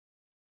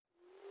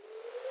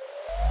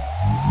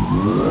When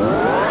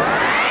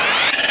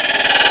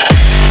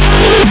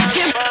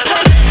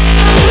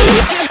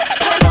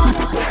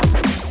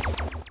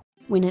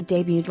it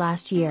debuted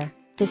last year,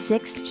 the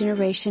 6th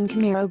generation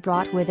Camaro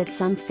brought with it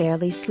some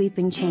fairly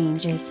sweeping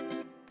changes.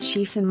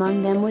 Chief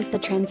among them was the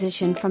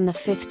transition from the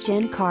 5th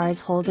gen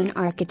car's Holden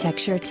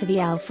architecture to the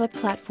Alpha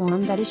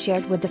platform that is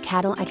shared with the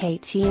Cadillac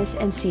ATS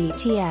and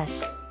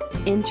CTS.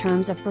 In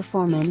terms of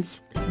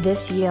performance,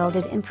 this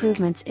yielded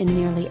improvements in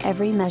nearly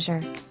every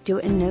measure, due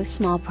in no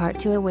small part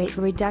to a weight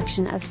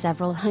reduction of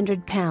several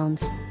hundred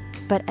pounds.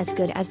 But as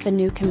good as the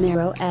new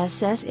Camaro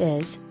SS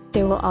is,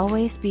 there will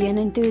always be an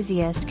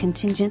enthusiast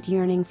contingent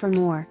yearning for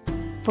more.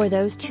 For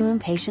those too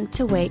impatient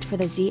to wait for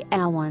the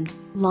ZL1,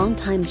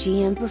 longtime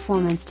GM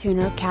performance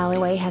tuner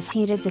Callaway has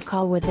heeded the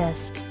call with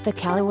this, the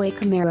Callaway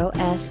Camaro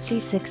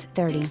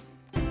SC630.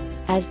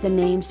 As the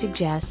name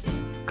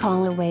suggests,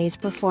 Callaway's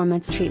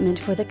performance treatment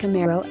for the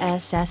Camaro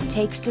SS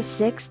takes the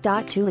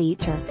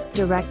 6.2-liter,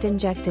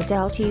 direct-injected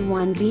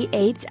LT1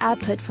 V8's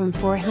output from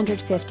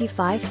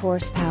 455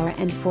 horsepower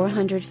and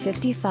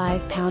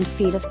 455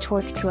 pound-feet of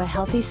torque to a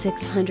healthy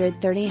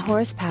 630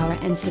 horsepower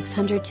and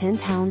 610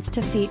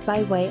 pounds-feet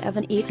by way of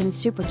an Eaton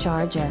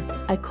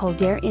Supercharger, a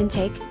cold air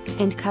intake,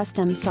 and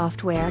custom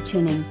software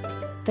tuning.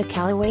 The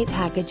Callaway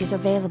package is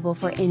available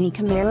for any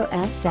Camaro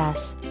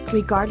SS,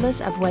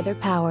 regardless of whether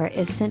power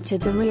is sent to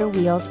the rear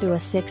wheels through a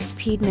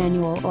 6-speed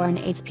manual or an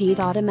 8-speed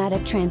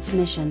automatic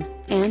transmission,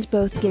 and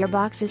both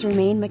gearboxes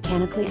remain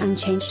mechanically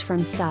unchanged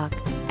from stock,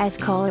 as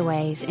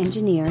Callaway's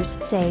engineers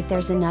say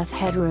there's enough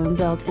headroom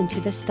built into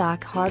the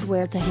stock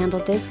hardware to handle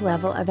this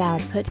level of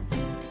output.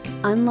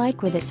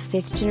 Unlike with its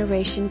 5th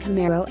generation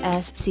Camaro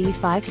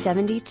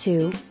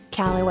SC572,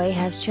 Callaway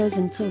has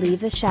chosen to leave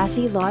the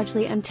chassis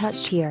largely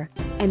untouched here,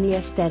 and the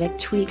aesthetic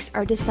tweaks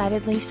are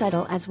decidedly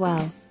subtle as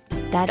well.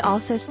 That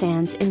also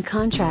stands in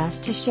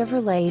contrast to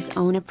Chevrolet's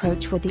own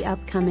approach with the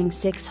upcoming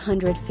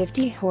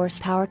 650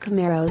 horsepower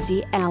Camaro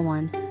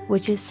ZL1,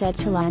 which is set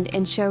to land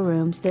in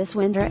showrooms this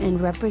winter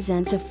and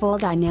represents a full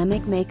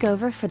dynamic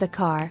makeover for the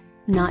car,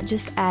 not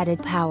just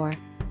added power.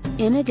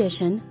 In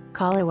addition,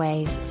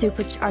 Callaway's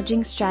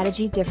supercharging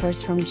strategy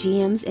differs from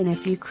GM's in a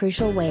few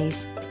crucial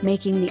ways,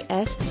 making the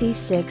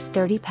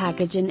SC630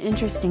 package an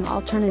interesting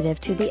alternative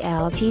to the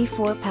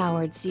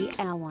LT4-powered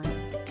ZL1.